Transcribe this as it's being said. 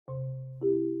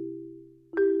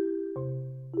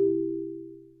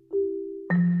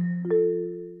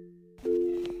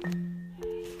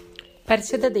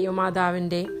പരിശുദ്ധ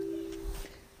ദൈവമാതാവിൻ്റെ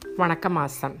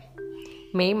വണക്കമാസം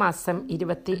മെയ് മാസം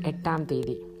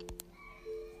 28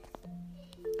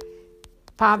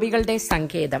 പാപികളുടെ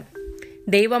സങ്കേതം.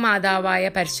 ദൈവമാതാവായ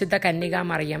പരിശുദ്ധ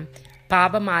കന്യകാമറിയം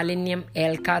പാപമാലിന്യം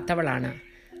ഏൽക്കാത്തവളാണ്.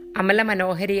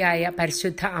 അമലമനോഹരിയായ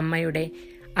പരിശുദ്ധ അമ്മയുടെ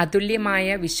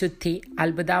അതുല്യമായ വിശുദ്ധി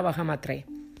അത്ഭുതാവഹമത്രേ.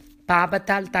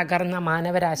 പാപത്താൽ തകർന്ന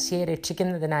മാനവരാശിയെ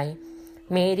രക്ഷിക്കുന്നതിനായി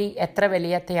മേരി എത്ര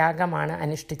വലിയ ത്യാഗമാണ്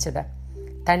അനുഷ്ഠിച്ചത്.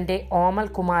 തൻ്റെ ഓമൽ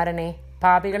കുമാരനെ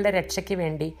പാപികളുടെ രക്ഷയ്ക്ക്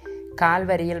വേണ്ടി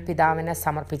കാൽവരിയിൽ പിതാവിനെ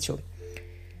സമർപ്പിച്ചു.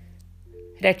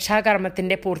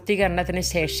 രക്ഷാകർമ്മത്തിൻ്റെ പൂർത്തീകരണത്തിന്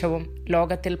ശേഷവും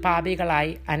ലോകത്തിൽ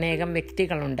പാപികളായി അനേകം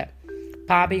വ്യക്തികളുണ്ട്.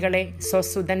 പാപികളെ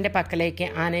സ്വസുതൻ്റെ പക്കലേക്ക്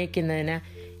ആനയിക്കുന്നതിന്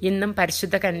ഇന്നും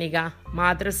പരിശുദ്ധ കന്യക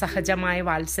മാതൃസഹജമായ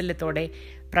വാത്സല്യത്തോടെ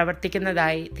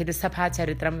പ്രവർത്തിക്കുന്നതായി തിരുസഭാ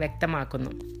ചരിത്രം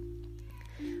വ്യക്തമാക്കുന്നു.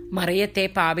 മറിയത്തെ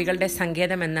പാപികളുടെ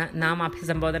സങ്കേതമെന്ന് നാം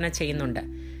അഭിസംബോധന ചെയ്യുന്നുണ്ട്.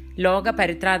 ലോക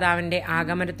പരിത്രാതാവിൻ്റെ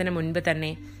ആഗമനത്തിന് മുൻപ് തന്നെ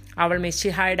അവൾ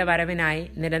മെശിഹായുടെ വരവിനായി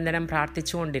നിരന്തരം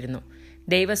പ്രാർത്ഥിച്ചുകൊണ്ടിരുന്നു.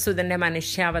 ദൈവസുതന്റെ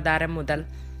മനുഷ്യാവതാരം മുതൽ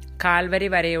കാൽവരി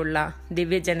വരെയുള്ള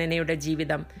ദിവ്യജനനിയുടെ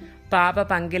ജീവിതം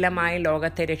പാപപങ്കിലമായ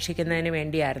ലോകത്തെ രക്ഷിക്കുന്നതിന്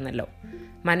വേണ്ടിയായിരുന്നല്ലോ.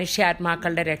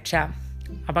 മനുഷ്യാത്മാക്കളുടെ രക്ഷ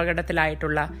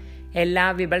അപകടത്തിലായിട്ടുള്ള എല്ലാ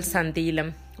വിപൽസന്ധിയിലും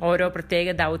ഓരോ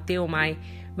പ്രത്യേക ദൗത്യവുമായി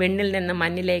വിണ്ണിൽ നിന്ന്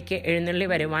മണ്ണിലേക്ക് എഴുന്നള്ളി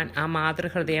വരുവാൻ ആ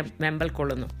മാതൃഹൃദയം വെമ്പൽ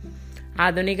കൊള്ളുന്നു.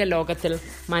 ആധുനിക ലോകത്തിൽ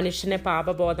മനുഷ്യന്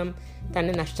പാപബോധം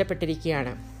തന്നെ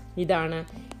നഷ്ടപ്പെട്ടിരിക്കുകയാണ്. ഇതാണ്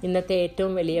ഇന്നത്തെ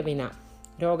ഏറ്റവും വലിയ വിന.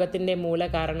 രോഗത്തിൻ്റെ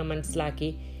മൂലകാരണം മനസ്സിലാക്കി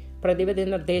പ്രതിവിധി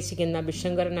നിർദ്ദേശിക്കുന്ന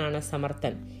ഭിഷങ്കുരനാണ്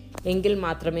സമർത്ഥൻ. എങ്കിൽ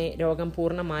മാത്രമേ രോഗം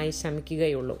പൂർണ്ണമായി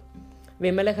ശമിക്കുകയുള്ളൂ.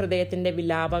 വിമല ഹൃദയത്തിൻ്റെ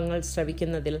വിലാപങ്ങൾ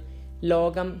ശ്രവിക്കുന്നതിൽ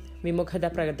ലോകം വിമുഖത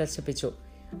പ്രദർശിപ്പിച്ചു.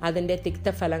 അതിൻ്റെ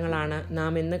തിക്തഫലങ്ങളാണ്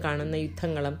നാം ഇന്ന് കാണുന്ന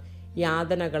യുദ്ധങ്ങളും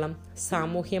യാതനകളും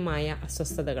സാമൂഹ്യമായ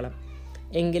അസ്വസ്ഥതകളും.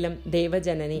 എങ്കിലും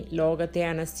ദൈവജനനി ലോകത്തെ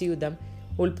അനസ്യൂതം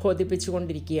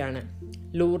ഉത്ബോധിപ്പിച്ചുകൊണ്ടിരിക്കുകയാണ്.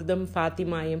 ലൂർദും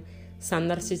ഫാത്തിമായും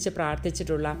സന്ദർശിച്ച്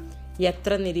പ്രാർത്ഥിച്ചിട്ടുള്ള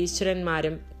എത്ര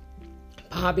നിരീശ്വരന്മാരും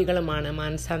പാപികളുമാണ്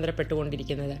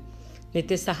മാനസാന്തരപ്പെട്ടുകൊണ്ടിരിക്കുന്നത്.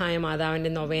 നിത്യസഹായ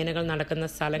മാതാവിൻ്റെ നൊവേനകൾ നടക്കുന്ന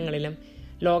സ്ഥലങ്ങളിലും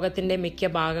ലോകത്തിൻ്റെ മിക്ക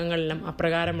ഭാഗങ്ങളിലും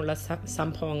അപ്രകാരമുള്ള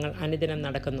സംഭവങ്ങൾ അനുദിനം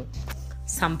നടക്കുന്നു.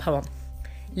 സംഭവം: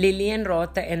 ലിലിയൻ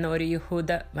റോത്ത് എന്ന ഒരു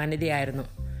യഹൂദ വനിതയായിരുന്നു.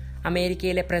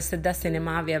 അമേരിക്കയിലെ പ്രസിദ്ധ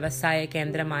സിനിമാ വ്യവസായ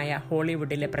കേന്ദ്രമായ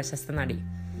ഹോളിവുഡിലെ പ്രശസ്ത നടി.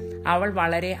 അവൾ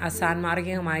വളരെ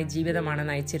അസാൻമാർഗികമായ ജീവിതമാണ്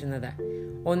നയിച്ചിരുന്നത്.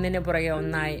 ഒന്നിനു പുറകെ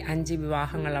ഒന്നായി 5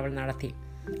 വിവാഹങ്ങൾ അവൾ നടത്തി.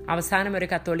 അവസാനം ഒരു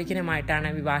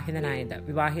കത്തോലിക്കനുമായിട്ടാണ്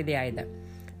വിവാഹിതയായത്.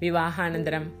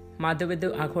 വിവാഹാനന്തരം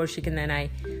മധുവിധു ആഘോഷിക്കുന്നതിനായി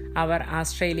അവർ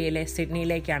ആസ്ട്രേലിയയിലെ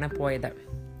സിഡ്നിയിലേക്കാണ് പോയത്.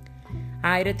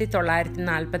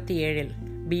 1947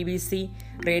 BBC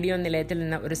റേഡിയോ നിലയത്തിൽ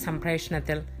നിന്ന് ഒരു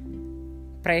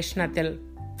പ്രേഷണത്തിൽ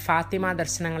ഫാത്തിമ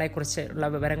ദർശനങ്ങളെക്കുറിച്ചുള്ള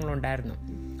വിവരങ്ങളുണ്ടായിരുന്നു.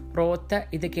 റോത്ത്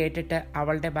ഇത് കേട്ടിട്ട്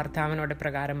അവളുടെ ഭർത്താവിനോട്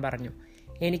പ്രകാരം പറഞ്ഞു,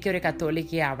 എനിക്കൊരു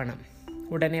കത്തോലിക്കയാവണം.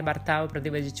 ഉടനെ ഭർത്താവ്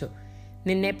പ്രതിവചിച്ചു,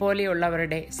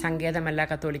 നിന്നെപ്പോലെയുള്ളവരുടെ സങ്കേതമല്ല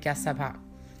കത്തോലിക്ക സഭ.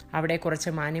 അവിടെ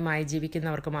കുറച്ച് മാന്യമായി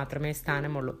ജീവിക്കുന്നവർക്ക് മാത്രമേ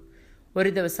സ്ഥാനമുള്ളൂ. ഒരു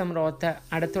ദിവസം റോത്ത്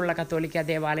അടുത്തുള്ള കത്തോലിക്ക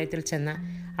ദേവാലയത്തിൽ ചെന്ന്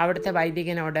അവിടുത്തെ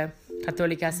വൈദികനോട്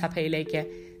കത്തോലിക്ക സഭയിലേക്ക്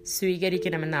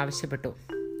സ്വീകരിക്കണമെന്ന് ആവശ്യപ്പെട്ടു.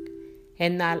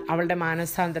 എന്നാൽ അവളുടെ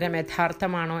മാനസാന്തരം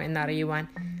യഥാർത്ഥമാണോ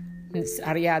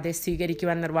അറിയാതെ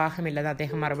സ്വീകരിക്കുവാൻ നിർവാഹമില്ലെന്ന്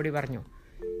അദ്ദേഹം മറുപടി പറഞ്ഞു.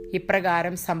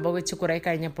 ഇപ്രകാരം സംഭവിച്ചു കുറെ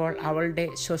കഴിഞ്ഞപ്പോൾ അവളുടെ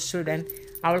ശ്വശുരൻ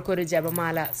അവൾക്കൊരു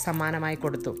ജപമാല സമ്മാനമായി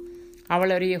കൊടുത്തു. അവൾ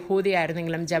ഒരു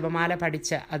യഹൂദിയായിരുന്നെങ്കിലും ജപമാല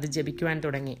പഠിച്ച് അത് ജപിക്കുവാൻ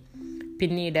തുടങ്ങി.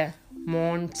 പിന്നീട്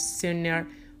monsignor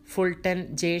Fulton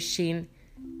J Sheen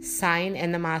sign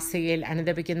എന്ന മാസികയിൽ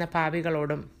അനുദപിക്കുന്ന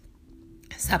പാപികളോടും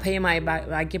സഭയുമായി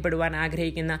വാക്യപ്പെടുവാൻ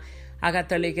ആഗ്രഹിക്കുന്ന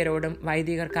കത്തോലിക്കരോടും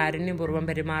വൈദികർ കാരുണ്യപൂർവ്വം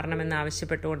പെരുമാറണമെന്ന്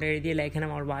ആവശ്യപ്പെട്ടുകൊണ്ട് എഴുതിയ ലേഖനം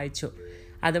അവൾ വായിച്ചു.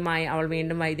 അതുമായി അവൾ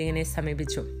വീണ്ടും വൈദികനെ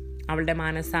സമീപിച്ചു. അവളുടെ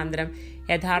മാനസാന്തരം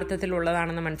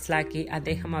യഥാർത്ഥത്തിലുള്ളതാണെന്ന് മനസ്സിലാക്കി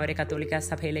അദ്ദേഹം അവരെ കത്തോലിക്ക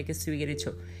സഭയിലേക്ക്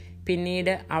സ്വീകരിച്ചു.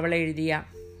 പിന്നീട് അവൾ എഴുതിയ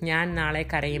ഞാൻ നാളെ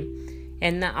കരയും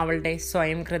എന്ന അവളുടെ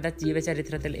സ്വയംകൃത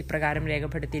ജീവചരിത്രത്തിൽ ഇപ്രകാരം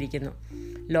രേഖപ്പെടുത്തിയിരിക്കുന്നു: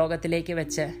 ലോകത്തിലേക്ക്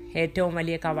വെച്ച് ഏറ്റവും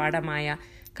വലിയ കവാടമായ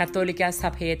കത്തോലിക്ക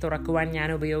സഭയെ തുറക്കുവാൻ ഞാൻ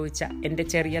ഉപയോഗിച്ച എൻ്റെ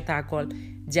ചെറിയ താക്കോൽ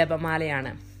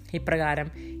ജപമാലയാണ്. ഇപ്രകാരം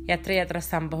എത്രയെത്ര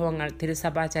സംഭവങ്ങൾ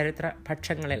തിരുസഭാ ചരിത്ര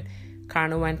പക്ഷങ്ങളിൽ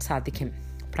കാണുവാൻ സാധിക്കും.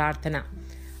 പ്രാർത്ഥന: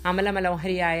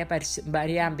 അമലമനോഹരിയായ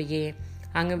ഭാര്യാംബികയെ,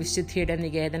 അങ്ങ് വിശുദ്ധിയുടെ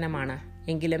നികേതനമാണ്.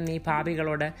 എങ്കിലും നീ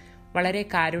പാപികളോട് വളരെ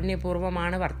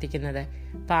കാരുണ്യപൂർവ്വമാണ് വർത്തിക്കുന്നത്.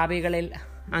 പാപികളിൽ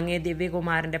അങ്ങേ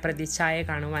ദിവ്യകുമാരൻ്റെ പ്രതിച്ഛായ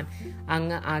കാണുവാൻ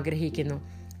അങ്ങ് ആഗ്രഹിക്കുന്നു.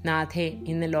 നാഥേ,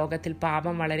 ഇന്ന് ലോകത്തിൽ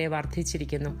പാപം വളരെ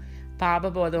വർദ്ധിച്ചിരിക്കുന്നു.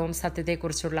 പാപബോധവും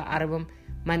സത്യത്തെക്കുറിച്ചുള്ള അറിവും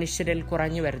മനുഷ്യരിൽ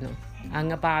കുറഞ്ഞു വരുന്നു.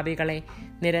 അങ്ങ് പാപികളെ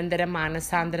നിരന്തരം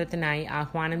മാനസാന്തരത്തിനായി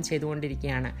ആഹ്വാനം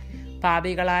ചെയ്തുകൊണ്ടിരിക്കുകയാണ്.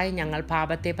 പാപികളായി ഞങ്ങൾ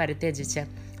പാപത്തെ പരിത്യജിച്ച്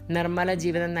നിർമ്മല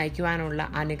ജീവിതം നയിക്കുവാനുള്ള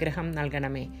അനുഗ്രഹം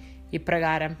നൽകണമേ.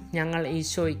 ഇപ്രകാരം ഞങ്ങൾ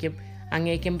ഈശോയ്ക്കും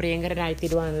അങ്ങേക്കും പ്രിയങ്കരനായി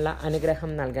തീരുവാനുള്ള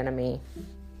അനുഗ്രഹം നൽകണമേ.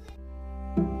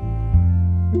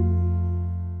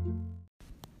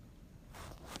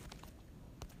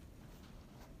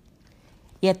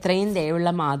 എത്രയും ദയുള്ള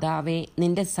മാതാവേ,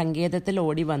 നിന്റെ സങ്കേതത്തിൽ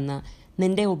ഓടിവന്ന്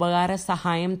നിന്റെ ഉപകാര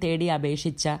സഹായം തേടി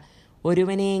അപേക്ഷിച്ച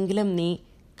ഒരുവനെയെങ്കിലും നീ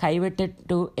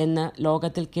കൈവിട്ടിട്ടു എന്ന്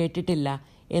ലോകത്തിൽ കേട്ടിട്ടില്ല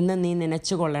എന്ന് നീ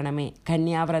നനച്ചുകൊള്ളണമേ.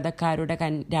 കന്യാവ്രതക്കാരുടെ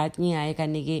രാജ്ഞിയായ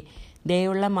കന്യകേ,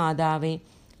 ദയുള്ള മാതാവേ,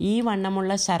 ഈ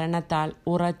വണ്ണമുള്ള ശരണത്താൽ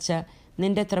ഉറച്ച്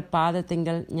നിന്റെ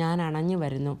തൃപ്പാദത്തിങ്കൽ ഞാൻ അണഞ്ഞു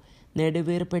വരുന്നു.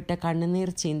 നെടുവീർപ്പിട്ട് കണ്ണുനീർ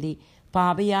ചീന്തി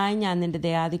പാപിയായി ഞാൻ നിന്റെ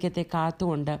ദയാധിക്യത്തെ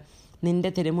കാത്തുകൊണ്ട് നിന്റെ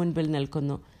തിരുമുൻപിൽ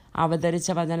നിൽക്കുന്നു. അവതരിച്ച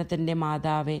വചനത്തിൻ്റെ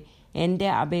മാതാവേ, എൻ്റെ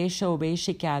അപേക്ഷ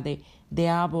ഉപേക്ഷിക്കാതെ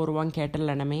ദയാപൂർവം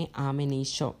കേട്ടല്ലണമേ. ആമേൻ.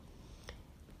 ഈശോ,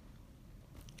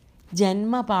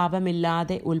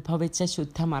 ജന്മപാപമില്ലാതെ ഉത്ഭവിച്ച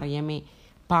ശുദ്ധമറിയമേ,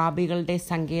 പാപികളുടെ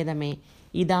സങ്കേതമേ,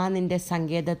 ഇതാ നിന്റെ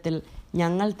സങ്കേതത്തിൽ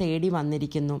ഞങ്ങൾ തേടി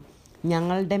വന്നിരിക്കുന്നു.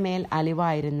 ഞങ്ങളുടെ മേൽ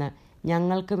അലിവായിരുന്ന്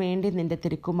ഞങ്ങൾക്ക് വേണ്ടി നിന്റെ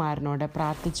തിരുക്കുമാരനോട്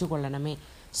പ്രാർത്ഥിച്ചു കൊള്ളണമേ.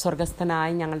 സ്വർഗസ്ഥനായ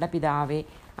ഞങ്ങളുടെ പിതാവേ,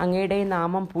 അങ്ങയുടെ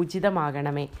നാമം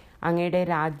പൂജിതമാകണമേ. അങ്ങയുടെ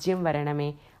രാജ്യം വരണമേ.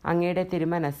 അങ്ങയുടെ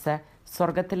തിരുമനസ്സ്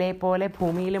സ്വർഗത്തിലെ പോലെ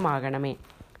ഭൂമിയിലുമാകണമേ.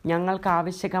 ഞങ്ങൾക്ക്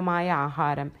ആവശ്യകമായ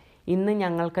ആഹാരം ഇന്ന്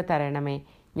ഞങ്ങൾക്ക് തരണമേ.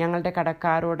 ഞങ്ങളുടെ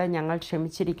കടക്കാരോട് ഞങ്ങൾ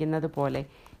ക്ഷമിച്ചിരിക്കുന്നത് പോലെ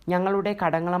ഞങ്ങളുടെ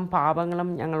കടങ്ങളും പാപങ്ങളും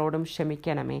ഞങ്ങളോടും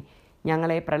ക്ഷമിക്കണമേ.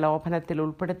 ഞങ്ങളെ പ്രലോഭനത്തിൽ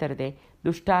ഉൾപ്പെടുത്തരുതേ,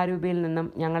 ദുഷ്ടാരൂപിയിൽ നിന്നും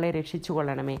ഞങ്ങളെ രക്ഷിച്ചു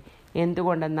കൊള്ളണമേ.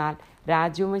 എന്തുകൊണ്ടെന്നാൽ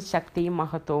രാജ്യവും ശക്തിയും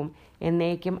മഹത്വവും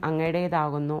എന്നേക്കും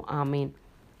അങ്ങയുടേതാകുന്നു. ആമേൻ.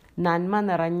 നന്മ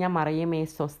നിറഞ്ഞ മറിയമേ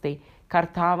സ്വസ്തി,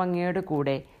 കർത്താവ് അങ്ങയുടെ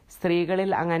കൂടെ, സ്ത്രീകളിൽ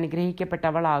അങ്ങ്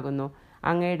അനുഗ്രഹിക്കപ്പെട്ടവളാകുന്നു.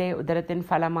 അങ്ങയുടെ ഉദരത്തിൻ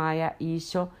ഫലമായ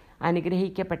ഈശോ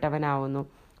അനുഗ്രഹിക്കപ്പെട്ടവനാവുന്നു.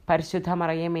 പരിശുദ്ധ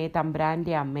മറിയമേ,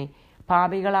 തമ്പുരാൻ്റെ അമ്മേ,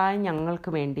 പാപികളായ ഞങ്ങൾക്ക്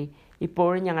വേണ്ടി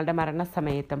ഇപ്പോഴും ഞങ്ങളുടെ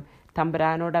മരണസമയത്തും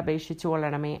തമ്പുരാനോട് അപേക്ഷിച്ചു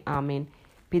കൊള്ളണമേ. ആമേൻ.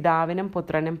 പിതാവിനും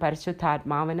പുത്രനും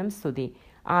പരിശുദ്ധാത്മാവിനും സ്തുതി,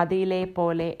 ആദിയിലെ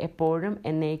പോലെ എപ്പോഴും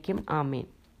എന്നേക്കും. ആമേൻ.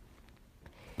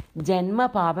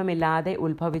 ജന്മപാപമില്ലാതെ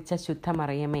ഉത്ഭവിച്ച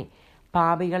ശുദ്ധമറിയമേ,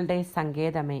 പാപികളുടെ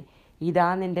സങ്കേതമേ, ഇതാ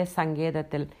നിന്റെ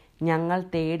സങ്കേതത്തിൽ ഞങ്ങൾ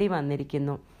തേടി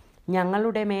വന്നിരിക്കുന്നു.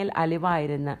 ഞങ്ങളുടെ മേൽ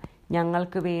അലിവായിരുന്ന്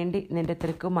ഞങ്ങൾക്ക് വേണ്ടി നിന്റെ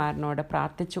തിരുക്കുമാരനോട്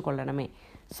പ്രാർത്ഥിച്ചു കൊള്ളണമേ.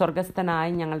 സ്വർഗസ്ഥനായ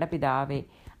ഞങ്ങളുടെ പിതാവേ,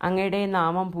 അങ്ങയുടെ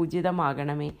നാമം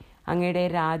പൂജിതമാകണമേ. അങ്ങയുടെ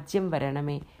രാജ്യം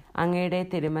വരണമേ. അങ്ങയുടെ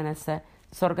തിരുമനസ്സ്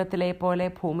സ്വർഗത്തിലെ പോലെ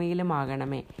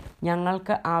ഭൂമിയിലുമാകണമേ.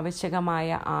 ഞങ്ങൾക്ക്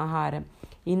ആവശ്യകമായ ആഹാരം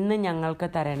ഇന്ന് ഞങ്ങൾക്ക്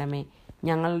തരണമേ.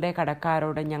 ഞങ്ങളുടെ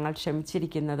കടക്കാരോട് ഞങ്ങൾ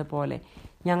ക്ഷമിച്ചിരിക്കുന്നത് പോലെ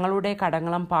ഞങ്ങളുടെ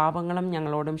കടങ്ങളും പാപങ്ങളും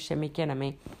ഞങ്ങളോടും ക്ഷമിക്കണമേ.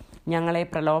 ഞങ്ങളെ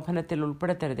പ്രലോഭനത്തിൽ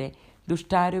ഉൾപ്പെടുത്തരുതേ,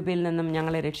 ദുഷ്ടാരൂപിയിൽ നിന്നും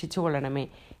ഞങ്ങളെ രക്ഷിച്ചു കൊള്ളണമേ.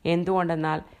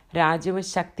 എന്തുകൊണ്ടെന്നാൽ രാജ്യവും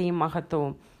ശക്തിയും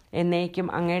മഹത്വവും എന്നേക്കും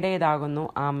അങ്ങയുടേതാകുന്നു.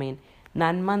 ആമേൻ.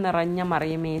 നന്മ നിറഞ്ഞ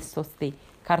മറിയമേ സ്വസ്തി,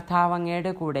 കർത്താവ്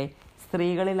അങ്ങയുടെ കൂടെ,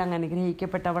 സ്ത്രീകളിൽ അങ്ങ്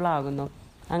അനുഗ്രഹിക്കപ്പെട്ടവളാകുന്നു.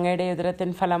 അങ്ങയുടെ ഉദരത്തിൻ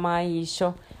ഫലമായി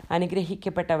ഈശോ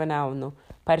അനുഗ്രഹിക്കപ്പെട്ടവനാവുന്നു.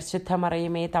 പരിശുദ്ധ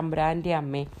മറിയമേ, തമ്പുരാൻ്റെ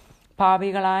അമ്മേ,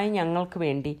 പാപികളായ ഞങ്ങൾക്ക്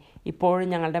വേണ്ടി ഇപ്പോഴും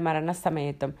ഞങ്ങളുടെ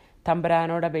മരണസമയത്തും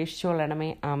തമ്പുരാനോട് അപേക്ഷിച്ചു കൊള്ളണമേ.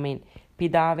 ആമേൻ.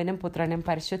 പിതാവിനും പുത്രനും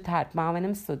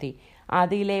പരിശുദ്ധാത്മാവിനും സ്തുതി,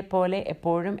 ആദിയിലെ പോലെ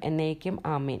എപ്പോഴും എന്നേക്കും.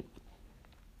 ആമേൻ.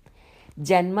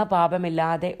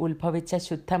 ജന്മപാപമില്ലാതെ ഉത്ഭവിച്ച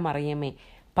ശുദ്ധമറിയമേ,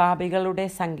 പാപികളുടെ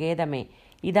സങ്കേതമേ,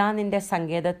 ഇതാ നിന്റെ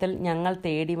സങ്കേതത്തിൽ ഞങ്ങൾ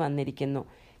തേടി വന്നിരിക്കുന്നു.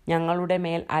 ഞങ്ങളുടെ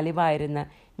മേൽ അലിവായിരുന്ന്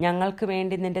ഞങ്ങൾക്ക്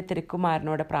വേണ്ടി നിന്റെ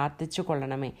തിരുക്കുമാരനോട് പ്രാർത്ഥിച്ചു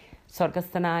കൊള്ളണമേ.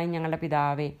 സ്വർഗസ്ഥനായ ഞങ്ങളുടെ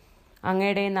പിതാവേ,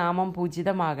 അങ്ങയുടെ നാമം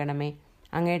പൂജിതമാകണമേ.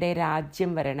 അങ്ങയുടെ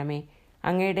രാജ്യം വരണമേ.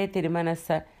 അങ്ങയുടെ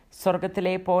തിരുമനസ്സ്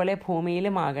സ്വർഗത്തിലെ പോലെ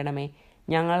ഭൂമിയിലുമാകണമേ.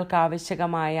 ഞങ്ങൾക്ക്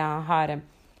ആവശ്യകമായ ആഹാരം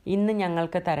ഇന്ന്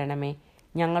ഞങ്ങൾക്ക് തരണമേ.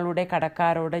 ഞങ്ങളുടെ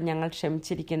കടക്കാരോട് ഞങ്ങൾ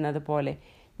ക്ഷമിച്ചിരിക്കുന്നത് പോലെ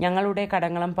ഞങ്ങളുടെ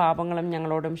കടങ്ങളും പാപങ്ങളും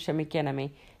ഞങ്ങളോടും ക്ഷമിക്കണമേ.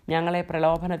 ഞങ്ങളെ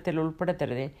പ്രലോഭനത്തിൽ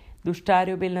ഉൾപ്പെടുത്തരുതേ,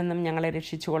 ദുഷ്ടാരൂപിയിൽ നിന്നും ഞങ്ങളെ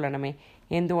രക്ഷിച്ചു കൊള്ളണമേ.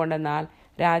 എന്തുകൊണ്ടെന്നാൽ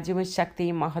രാജ്യവും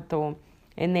ശക്തിയും മഹത്വവും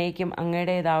എന്നേക്കും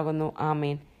അങ്ങയുടേതാകുന്നു.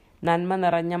 ആമേൻ. നന്മ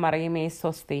നിറഞ്ഞ മറിയമേ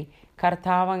സ്വസ്തി,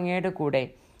 കർത്താവ് അങ്ങയുടെ കൂടെ,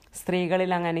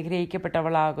 സ്ത്രീകളിൽ അങ്ങ്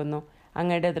അനുഗ്രഹിക്കപ്പെട്ടവളാകുന്നു.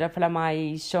 അങ്ങയുടെ ഉദരഫലമായ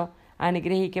ഈശോ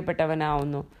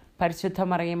അനുഗ്രഹിക്കപ്പെട്ടവനാവുന്നു. പരിശുദ്ധ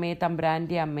മറിയമേ,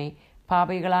 തമ്പുരാൻ്റെ അമ്മേ,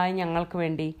 പാപികളായ ഞങ്ങൾക്ക്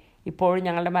വേണ്ടി ഇപ്പോഴും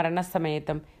ഞങ്ങളുടെ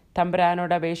മരണസമയത്തും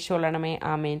തമ്പുരാനോട് അപേക്ഷിച്ചു കൊള്ളണമേ.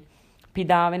 ആമേൻ.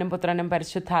 പിതാവിനും പുത്രനും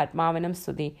പരിശുദ്ധാത്മാവിനും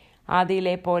സ്തുതി,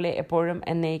 ആദിയിലെ പോലെ എപ്പോഴും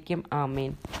എന്നേക്കും.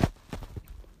 ആമേൻ.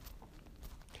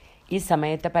 ഈ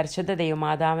സമയത്ത് പരിശുദ്ധ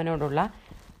ദൈവമാതാവിനോടുള്ള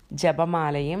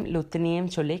ജപമാലയും ലുത്തിനിയും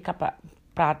ചൊല്ലി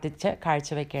പ്രാർത്ഥിച്ച്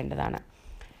കാഴ്ചവെക്കേണ്ടതാണ്.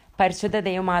 പരിശുദ്ധ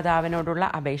ദൈവമാതാവിനോടുള്ള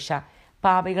അപേക്ഷ.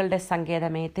 പാപികളുടെ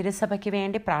സങ്കേതമേ, തിരുസഭയ്ക്ക്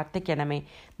വേണ്ടി പ്രാർത്ഥിക്കണമേ.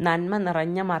 നന്മ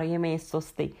നിറഞ്ഞ മറിയമേ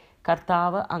സ്വസ്തി,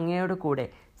 കർത്താവ് അങ്ങയോട് കൂടെ,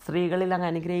 സ്ത്രീകളിൽ അങ്ങ്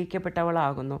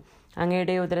അനുഗ്രഹിക്കപ്പെട്ടവളാകുന്നു.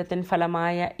 അങ്ങയുടെ ഉദരത്തിൻ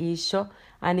ഫലമായ ഈശോ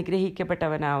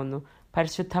അനുഗ്രഹിക്കപ്പെട്ടവനാവുന്നു.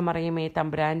 പരിശുദ്ധ മറിയമേ,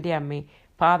 തമ്പുരാൻ്റെ അമ്മേ,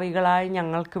 പാപികളായ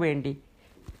ഞങ്ങൾക്ക് വേണ്ടി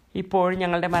ഇപ്പോഴും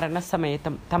ഞങ്ങളുടെ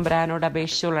മരണസമയത്തും തമ്പുരാനോട്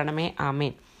അപേക്ഷിച്ചുകൊള്ളണമേ.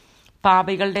 ആമേൻ.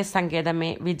 പാപികളുടെ സങ്കേതമേ,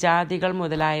 വിജാതികൾ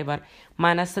മുതലായവർ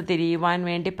മനസ്സ് തിരിയുവാൻ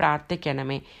വേണ്ടി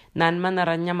പ്രാർത്ഥിക്കണമേ. നന്മ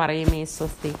നിറഞ്ഞ മറിയമേ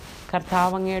സ്വസ്തി,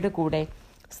 കർത്താവ് അങ്ങയുടെ കൂടെ,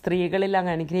 സ്ത്രീകളിൽ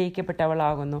അങ്ങ്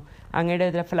അനുഗ്രഹിക്കപ്പെട്ടവളാകുന്നു. അങ്ങയുടെ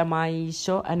ഉദരഫലമായി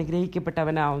ഈശോ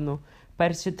അനുഗ്രഹിക്കപ്പെട്ടവനാവുന്നു.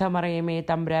 പരിശുദ്ധ മറിയമേ,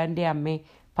 തമ്പുരാൻ്റെ അമ്മേ,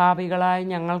 പാപികളായ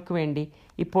ഞങ്ങൾക്ക് വേണ്ടി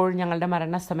ഇപ്പോഴും ഞങ്ങളുടെ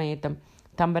മരണസമയത്തും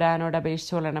തമ്പുരാനോട്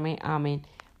അപേക്ഷിച്ചുകൊള്ളണമേ. ആമേൻ.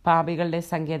 പാപികളുടെ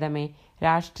സങ്കേതമേ,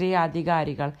 രാഷ്ട്രീയ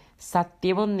അധികാരികൾ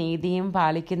സത്യവും നീതിയും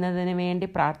പാലിക്കുന്നതിന് വേണ്ടി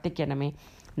പ്രാർത്ഥിക്കണമേ.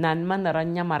 നന്മ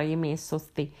നിറഞ്ഞ മറിയമേ,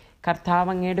 സ്വസ്തി. കർത്താവ്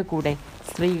അങ്ങയുടെ കൂടെ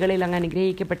സ്ത്രീകളിൽ അങ്ങ്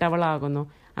അനുഗ്രഹിക്കപ്പെട്ടവളാകുന്നു.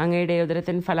 അങ്ങയുടെ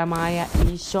ഉദരത്തിൻ ഫലമായ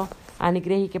ഈശോ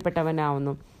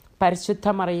അനുഗ്രഹിക്കപ്പെട്ടവനാവുന്നു. പരിശുദ്ധ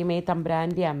മറിയമേ,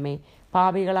 തമ്പുരാൻ്റെ അമ്മേ,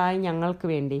 പാപികളായ ഞങ്ങൾക്ക്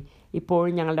വേണ്ടി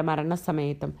ഇപ്പോഴും ഞങ്ങളുടെ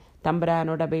മരണസമയത്തും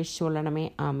തമ്പുരാനോട് അപേക്ഷിച്ചുകൊള്ളണമേ.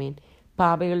 ആമേൻ.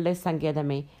 പാപികളുടെ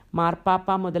സങ്കേതമേ,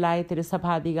 മാർപ്പാപ്പ മുതലായ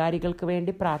തിരുസഭാധികാരികൾക്ക്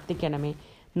വേണ്ടി പ്രാർത്ഥിക്കണമേ.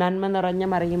 നന്മ നിറഞ്ഞ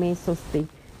മറിയമേ, സ്വസ്തി.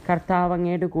 കർത്താവ്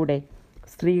അങ്ങയുടെ കൂടെ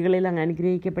സ്ത്രീകളിൽ അങ്ങ്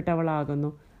അനുഗ്രഹിക്കപ്പെട്ടവളാകുന്നു.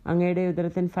 അങ്ങയുടെ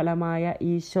ഉദരത്തിൻ ഫലമായ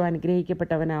ഈശോ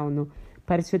അനുഗ്രഹിക്കപ്പെട്ടവനാവുന്നു.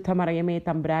 പരിശുദ്ധ മറിയമേ,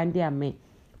 തമ്പുരാൻ്റെ അമ്മേ,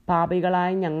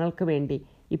 പാപികളായ ഞങ്ങൾക്ക് വേണ്ടി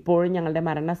ഇപ്പോഴും ഞങ്ങളുടെ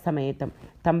മരണസമയത്തും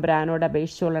തമ്പുരാനോട്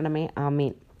അപേക്ഷിച്ചുകൊള്ളണമേ.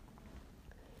 ആമേൻ.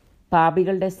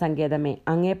 പാപികളുടെ സങ്കേതമേ,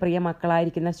 അങ്ങേ പ്രിയ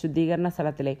മക്കളായിരിക്കുന്ന ശുദ്ധീകരണ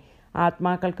സ്ഥലത്തിലെ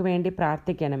ആത്മാക്കൾക്ക് വേണ്ടി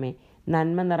പ്രാർത്ഥിക്കണമേ.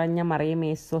 നന്മ നിറഞ്ഞ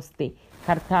മറിയമേ, സ്വസ്തി.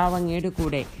 കർത്താവ് അങ്ങയുടെ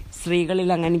കൂടെ സ്ത്രീകളിൽ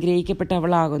അങ്ങ്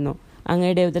അനുഗ്രഹിക്കപ്പെട്ടവളാകുന്നു.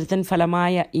 അങ്ങയുടെ ഉദരത്തിൻ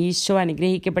ഫലമായ ഈശോ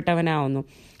അനുഗ്രഹിക്കപ്പെട്ടവനാവുന്നു.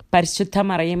 പരിശുദ്ധ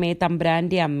മറിയമേ,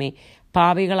 തമ്പുരാൻ്റെ അമ്മേ,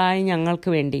 പാപികളായ ഞങ്ങൾക്ക്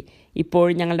വേണ്ടി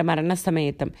ഇപ്പോഴും ഞങ്ങളുടെ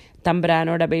മരണസമയത്തും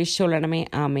തമ്പുരാനോട് അപേക്ഷിച്ചുകൊള്ളണമേ.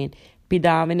 ആമേൻ.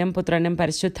 പിതാവിനും പുത്രനും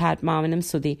പരിശുദ്ധാത്മാവിനും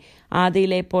സ്തുതി,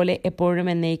 ആദിയിലെ പോലെ എപ്പോഴും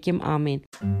എന്നേക്കും. ആമേൻ.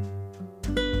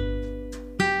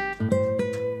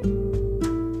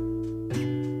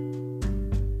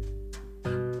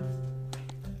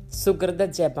 സുകൃത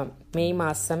ജപം, മെയ്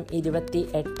മാസം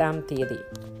 28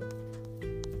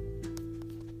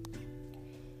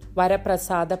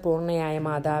 വരപ്രസാദ പൂർണ്ണയായ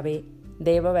മാതാവേ,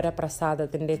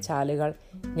 ദേവവരപ്രസാദത്തിൻ്റെ ചാലുകൾ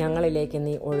ഞങ്ങളിലേക്ക്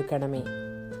നീ ഒഴുക്കണമേ.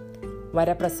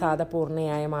 വരപ്രസാദ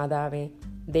പൂർണ്ണയായ മാതാവേ,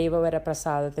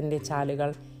 ദൈവവരപ്രസാദത്തിൻ്റെ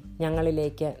ചാലുകൾ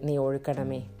ഞങ്ങളിലേക്ക് നീ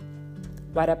ഒഴുക്കണമേ.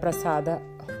 വരപ്രസാദ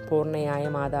പൂർണ്ണയായ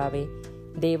മാതാവേ,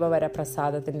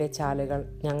 ദൈവവരപ്രസാദത്തിൻ്റെ ചാലുകൾ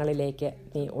ഞങ്ങളിലേക്ക്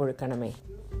നീ ഒഴുക്കണമേ.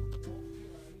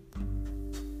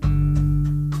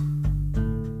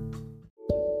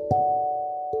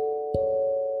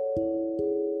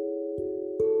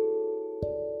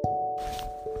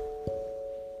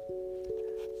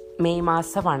 മെയ്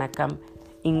മാസ വണക്കം,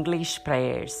 English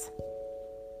prayers.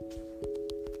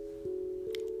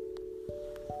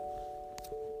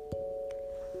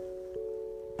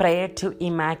 Prayer to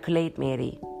Immaculate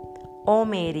Mary. O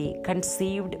Mary,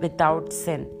 conceived without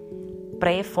sin,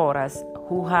 pray for us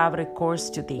who have recourse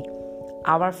to thee.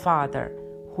 Our Father,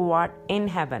 who art in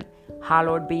heaven,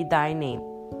 hallowed be thy name.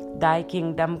 Thy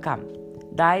kingdom come,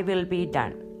 thy will be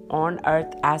done, on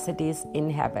earth as it is in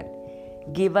heaven.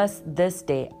 Give us this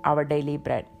day our daily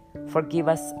bread. Forgive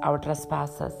us our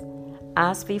trespasses,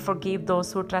 as we forgive those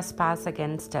who trespass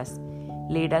against us.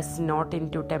 Lead us not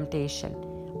into temptation,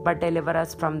 but deliver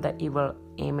us from the evil.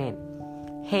 Amen.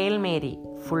 Hail Mary,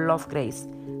 full of grace,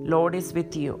 Lord is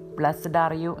with you. Blessed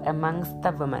are you amongst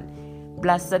the women.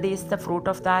 Blessed is the fruit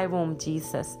of thy womb,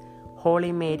 Jesus.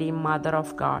 Holy Mary, Mother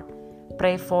of God,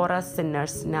 pray for us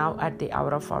sinners, now at the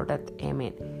hour of our death.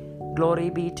 Amen. Glory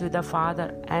be to the Father,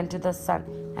 and to the Son,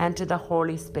 and to the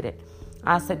Holy Spirit,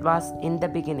 as it was in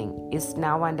the beginning, is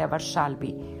now, and ever shall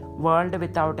be, world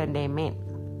without end. Amen.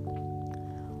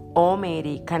 O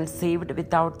Mary, conceived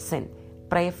without sin,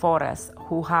 pray for us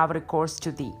who have recourse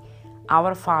to thee.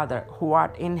 Our Father, who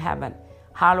art in heaven,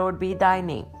 hallowed be thy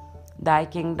name. Thy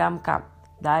kingdom come,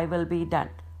 thy will be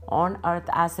done, on earth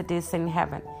as it is in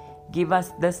heaven. Give us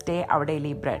this day our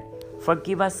daily bread.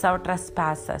 Forgive us our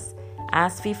trespasses,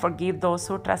 as we forgive those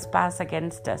who trespass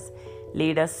against us.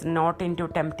 Lead us not into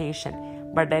temptation,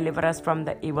 but deliver us from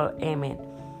the evil. Amen.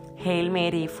 Hail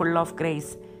Mary, full of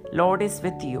grace, Lord is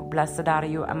with you. Blessed are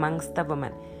you amongst the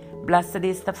women. Blessed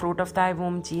is the fruit of thy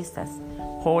womb, Jesus.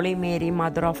 Holy Mary,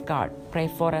 Mother of God, pray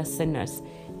for us sinners,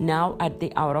 now at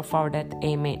the hour of our death.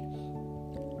 Amen.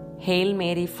 Hail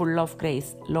Mary, full of grace,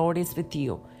 Lord is with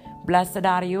you. Blessed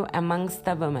are you amongst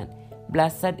the women.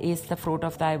 Blessed is the fruit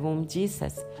of thy womb,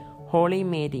 Jesus. Holy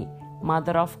Mary,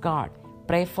 Mother of God,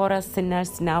 pray for us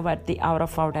sinners, now at the hour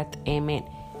of our death. Amen.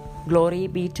 Glory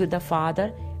be to the Father,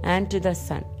 and to the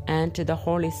Son, and to the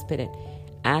Holy Spirit,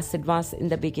 as it was in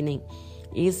the beginning,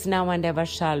 is now, and ever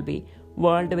shall be,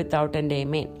 world without end.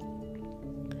 Amen.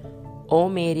 O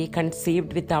Mary,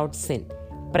 conceived without sin,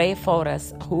 pray for us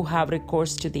who have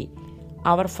recourse to thee.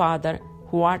 Our Father,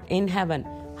 who art in heaven,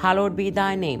 hallowed be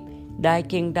thy name. Thy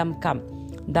kingdom come,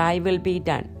 thy will be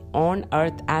done, on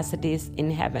earth as it is in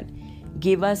heaven.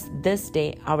 Give us this day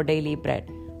our daily bread.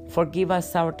 Forgive us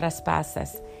our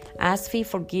trespasses, as we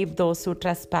forgive those who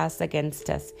trespass against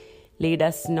us. Lead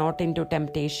us not into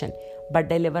temptation, but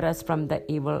deliver us from the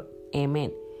evil.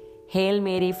 Amen. Hail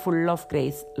Mary, full of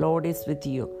grace, Lord is with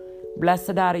you.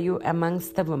 Blessed are you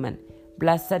amongst the women.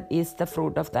 Blessed is the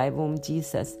fruit of thy womb,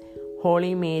 Jesus.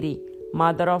 Holy Mary,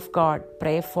 Mother of God,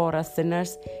 pray for us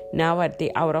sinners, now at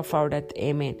the hour of our death.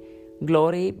 Amen.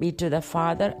 Glory be to the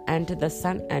Father, and to the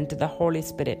Son, and to the Holy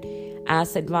Spirit,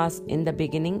 as it was in the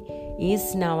beginning,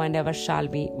 is now, and ever shall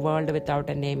be, world without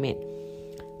end. Amen.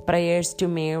 Prayers to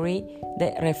Mary,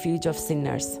 the refuge of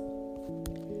sinners.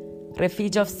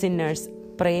 Refuge of sinners,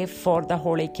 pray for the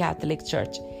Holy Catholic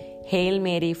Church. Hail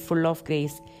Mary, full of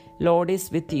grace, Lord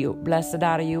is with you. Blessed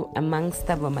are you amongst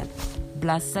the women.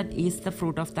 Blessed is the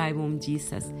fruit of thy womb,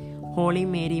 Jesus. Holy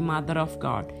Mary, Mother of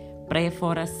God, pray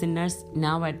for us sinners,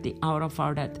 now at the hour of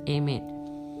our death.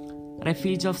 Amen.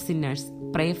 Refuge of sinners,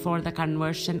 pray for the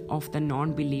conversion of the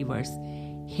non-believers.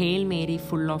 Hail Mary,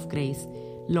 full of grace,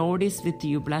 Lord is with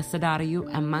you. Blessed are you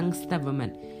amongst the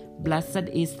women. Blessed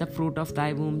is the fruit of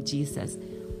thy womb, Jesus.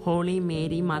 Holy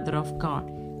Mary, Mother of God,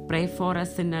 pray for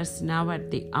us sinners, now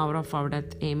at the hour of our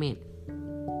death. Amen.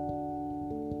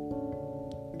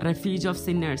 Refuge of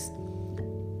sinners,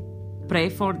 pray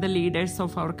for the leaders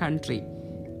of our country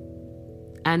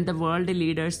and the world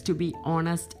leaders to be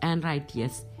honest and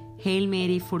righteous. Hail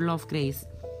Mary, full of grace,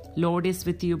 Lord is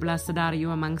with you. Blessed are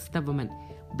you amongst the women.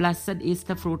 Blessed is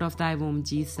the fruit of thy womb,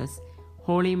 Jesus.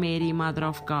 Holy Mary, Mother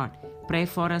of God, pray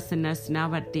for us sinners,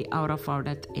 now at the hour of our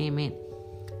death. Amen.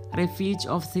 Refuge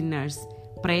of sinners,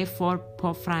 pray for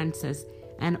Pope Francis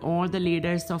and all the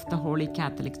leaders of the Holy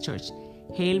Catholic Church.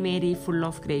 Hail Mary, full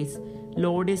of grace,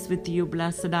 Lord is with you.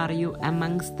 Blessed are you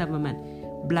amongst the women.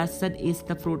 Blessed is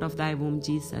the fruit of thy womb,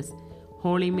 Jesus.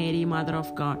 Holy Mary, Mother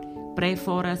of God, pray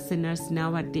for us sinners,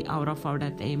 now at the hour of our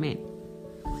death. Amen.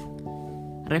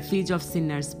 Refuge of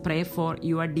sinners, pray for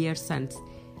your dear sons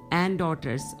and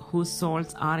daughters whose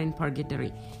souls are in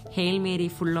purgatory. Hail Mary,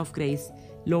 full of grace,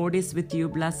 Lord is with you.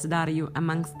 Blessed are you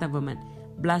amongst the women.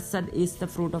 Blessed is the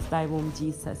fruit of thy womb,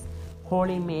 Jesus.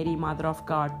 Holy Mary, Mother of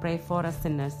God, pray for us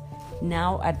sinners,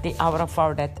 now at the hour of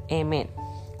our death. Amen.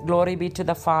 Glory be to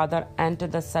the Father, and to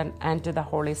the Son, and to the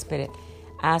Holy Spirit,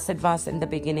 as it was in the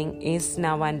beginning, is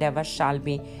now, and ever shall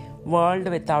be, world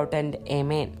without end.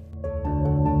 Amen.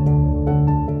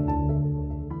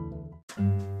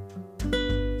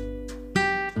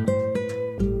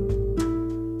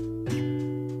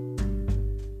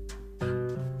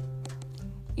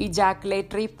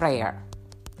 Ejaculatory Prayer,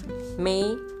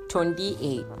 May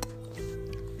 28th.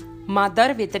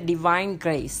 Mother with divine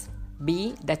grace,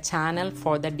 be the channel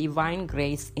for the divine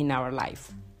grace in our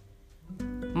life.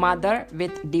 Mother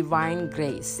with divine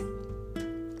grace,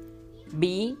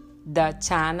 be the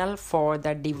channel for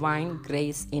the divine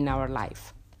grace in our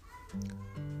life.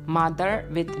 Mother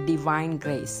with divine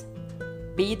grace,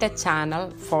 be the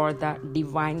channel for the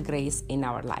divine grace in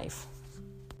our life.